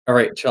All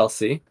right,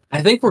 Chelsea.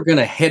 I think we're going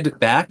to head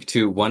back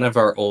to one of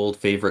our old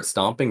favorite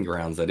stomping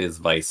grounds, that is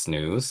Vice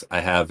News. I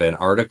have an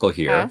article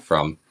here Huh?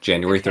 from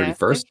January Fantastic.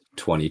 31st,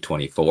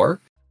 2024.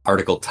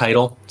 Article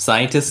title: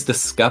 Scientists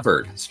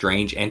discovered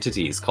strange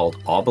entities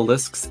called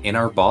obelisks in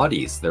our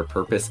bodies. Their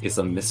purpose is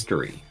a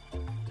mystery.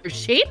 Are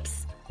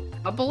shapes?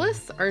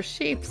 Obelisks are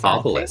shapes,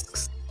 aren't they?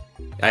 Obelisks.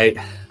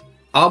 I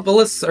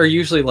Obelisks are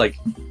usually like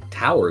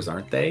towers,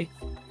 aren't they?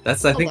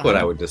 That's, I Hold think, what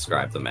I on. would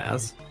describe them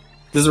as.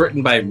 This is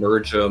written by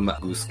Merjum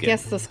Uskin.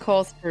 Guess this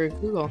calls for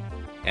Google.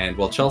 And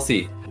while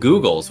Chelsea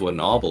Googles what an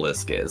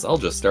obelisk is, I'll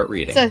just start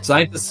reading. It's a-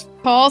 Scientists.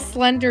 Tall,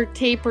 slender,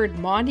 tapered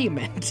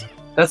monument.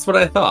 That's what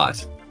I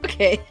thought.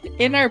 Okay,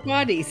 in our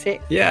bodies.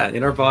 Yeah,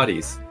 in our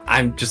bodies.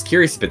 I'm just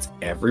curious if it's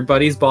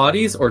everybody's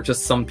bodies or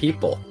just some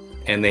people,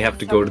 and they have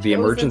to go to the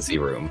Some emergency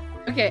room.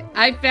 Okay,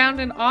 I found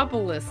an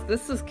obelisk.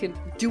 This is.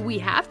 Do we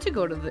have to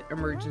go to the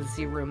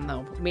emergency room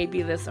though?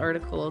 Maybe this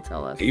article will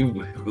tell us.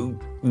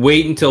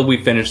 Wait until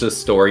we finish this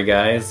story,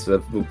 guys,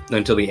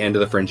 until the end of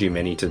the Fringey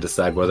Mini to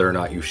decide whether or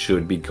not you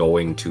should be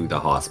going to the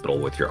hospital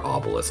with your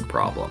obelisk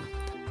problem.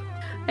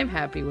 I'm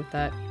happy with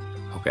that.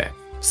 Okay.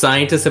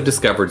 Scientists have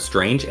discovered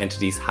strange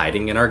entities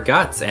hiding in our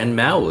guts and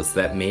mouths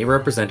that may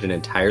represent an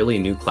entirely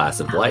new class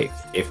of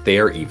life, if they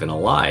are even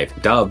alive.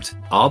 Dubbed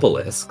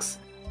obelisks,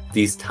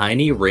 these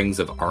tiny rings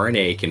of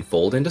RNA can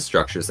fold into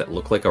structures that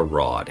look like a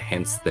rod,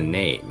 hence the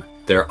name.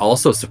 They're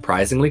also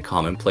surprisingly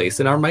commonplace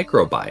in our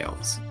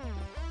microbiomes,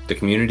 the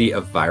community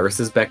of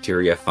viruses,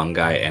 bacteria,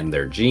 fungi, and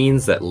their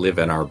genes that live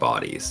in our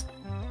bodies.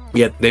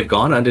 Yet they've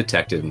gone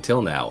undetected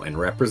until now and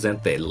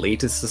represent the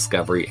latest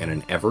discovery in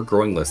an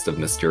ever-growing list of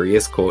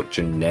mysterious, quote,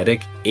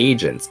 genetic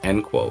agents,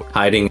 end quote,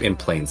 hiding in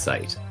plain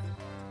sight.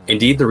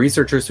 Indeed, the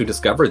researchers who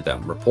discovered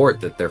them report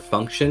that their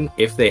function,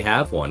 if they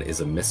have one, is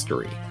a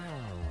mystery.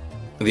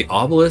 The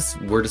obelisks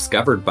were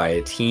discovered by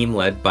a team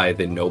led by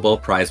the Nobel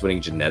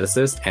Prize-winning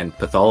geneticist and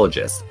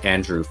pathologist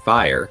Andrew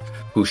Basiago,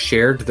 who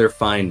shared their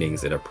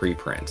findings in a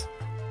preprint.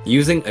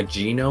 Using a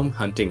genome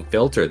hunting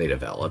filter they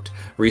developed,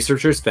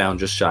 researchers found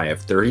just shy of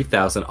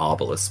 30,000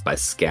 obelisks by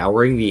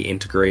scouring the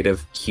Integrative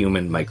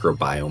Human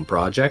Microbiome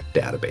Project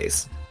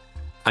database,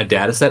 a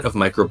dataset of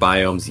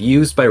microbiomes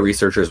used by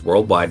researchers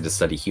worldwide to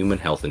study human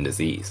health and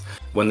disease.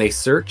 When they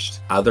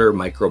searched other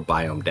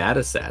microbiome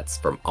datasets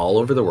from all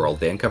over the world,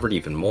 they uncovered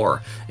even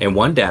more. In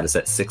one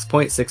dataset,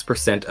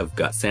 6.6% of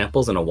gut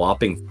samples and a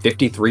whopping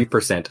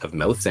 53% of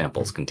mouth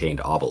samples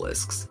contained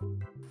obelisks.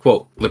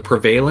 Quote, the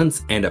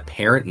prevalence and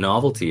apparent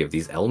novelty of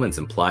these elements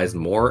implies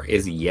more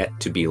is yet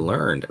to be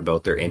learned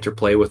about their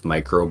interplay with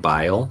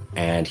microbial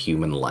and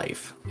human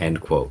life,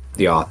 end quote.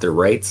 The author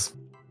writes,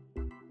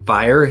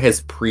 Fire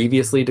has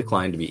previously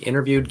declined to be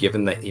interviewed,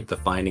 given that the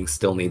findings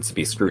still needs to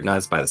be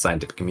scrutinized by the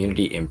scientific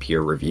community in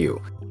peer review.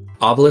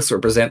 Obelisks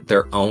represent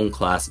their own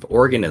class of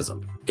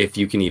organism, if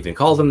you can even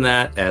call them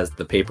that, as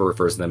the paper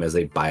refers to them as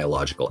a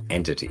biological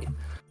entity.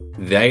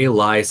 They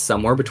lie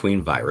somewhere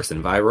between virus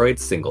and viroids,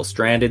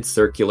 single-stranded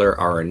circular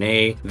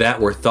RNA that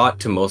were thought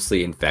to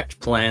mostly infect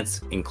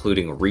plants,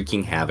 including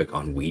wreaking havoc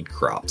on weed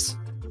crops.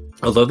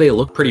 Although they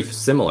look pretty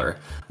similar,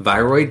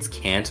 viroids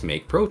can't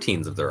make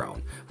proteins of their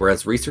own,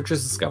 whereas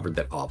researchers discovered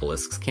that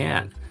obelisks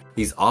can.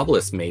 These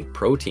obelisk-made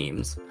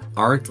proteins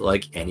aren't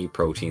like any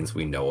proteins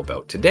we know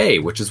about today,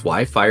 which is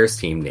why Fire's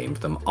team named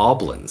them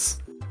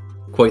oblins.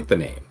 Quite the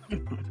name.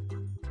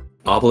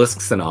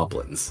 Obelisks and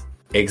oblins.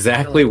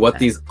 Exactly what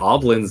these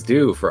oblins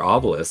do for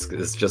obelisks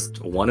is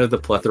just one of the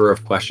plethora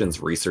of questions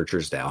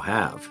researchers now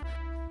have.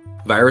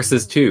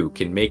 Viruses, too,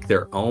 can make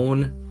their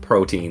own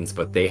proteins,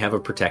 but they have a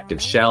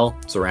protective shell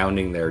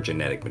surrounding their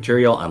genetic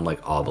material,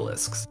 unlike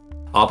obelisks.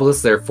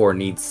 Obelisks therefore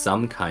need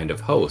some kind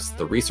of host.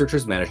 The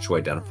researchers managed to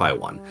identify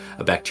one,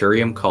 a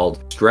bacterium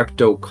called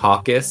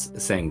Streptococcus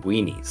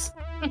sanguinis,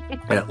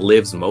 that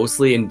lives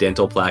mostly in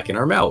dental plaque in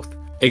our mouth.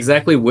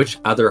 Exactly which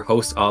other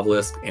host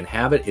obelisks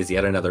inhabit is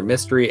yet another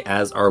mystery,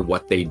 as are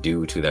what they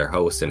do to their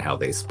host and how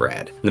they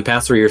spread. In the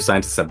past 3 years,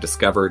 scientists have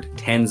discovered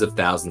tens of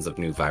thousands of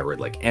new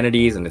viroid-like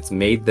entities, and it's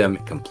made them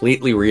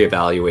completely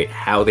reevaluate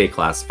how they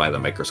classify the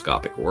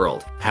microscopic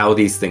world, how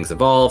these things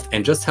evolved,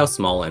 and just how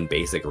small and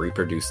basic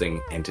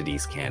reproducing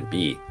entities can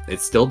be.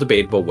 It's still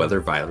debatable whether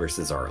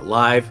viruses are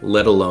alive,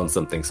 let alone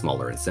something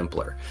smaller and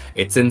simpler.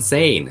 It's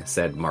insane,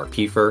 said Mark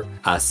Pfeffer,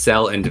 a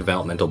cell and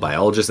developmental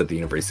biologist at the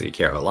University of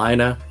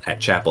Carolina at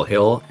Chapel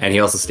Hill, and he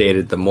also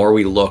stated, the more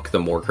we look, the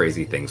more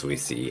crazy things we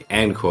see,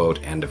 end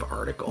quote, end of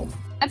article.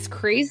 That's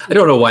crazy. I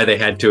don't know why they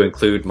had to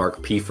include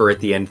Mark Pfeffer at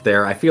the end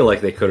there. I feel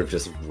like they could have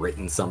just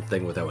written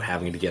something without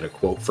having to get a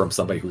quote from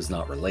somebody who's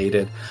not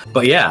related.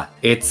 But yeah,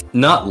 it's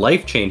not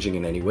life-changing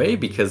in any way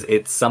because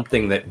it's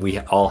something that we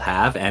all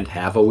have and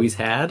have always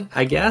had,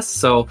 I guess.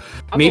 So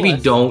maybe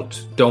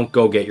don't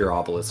go get your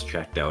obelisk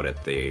checked out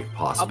at the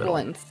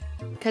hospital.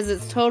 Because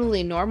it's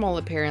totally normal,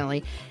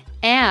 apparently.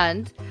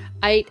 And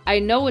I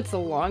know it's a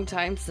long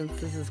time since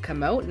this has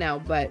come out now,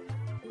 but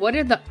what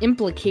are the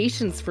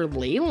implications for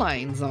ley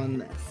lines on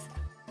this?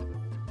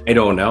 I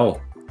don't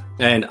know.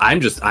 And I'm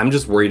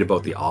just worried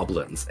about the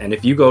oblins. And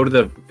if you go to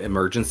the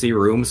emergency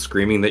room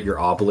screaming that your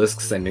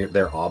obelisks and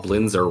their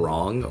oblins are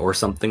wrong or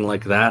something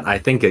like that, I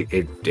think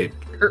it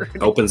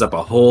opens up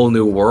a whole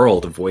new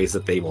world of ways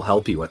that they will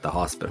help you at the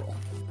hospital.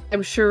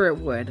 I'm sure it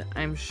would.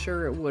 I'm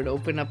sure it would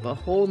open up a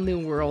whole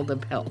new world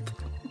of help.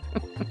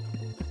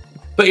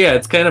 But yeah,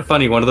 it's kind of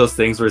funny. One of those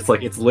things where it's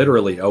like, it's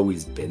literally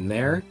always been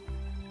there.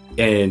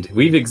 And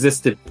we've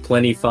existed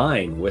plenty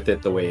fine with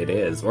it the way it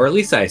is. Or at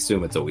least I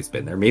assume it's always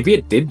been there. Maybe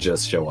it did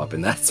just show up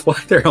and that's why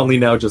they're only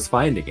now just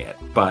finding it.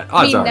 But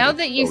odds are now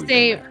that you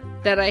say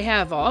that I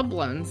have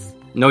oblins.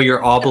 No,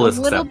 your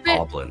obelisks have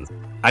oblins.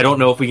 I don't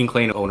know if we can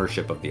claim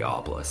ownership of the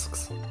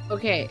obelisks.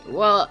 Okay,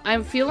 well,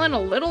 I'm feeling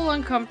a little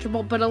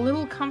uncomfortable, but a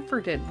little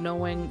comforted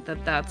knowing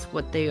that that's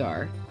what they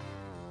are.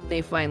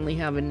 They finally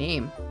have a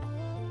name.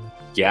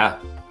 Yeah.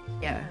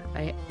 Yeah.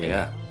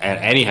 And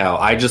anyhow,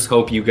 I just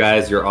hope you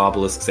guys, your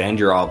obelisks and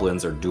your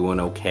oblins are doing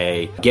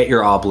okay. Get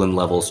your oblin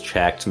levels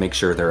checked. Make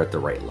sure they're at the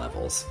right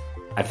levels.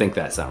 I think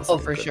that sounds like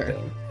a for good sure.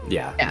 thing.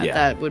 Yeah,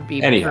 that would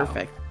be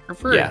perfect.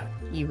 Preferred,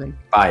 even.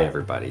 Bye,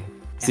 everybody.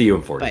 See you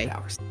in 48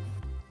 hours.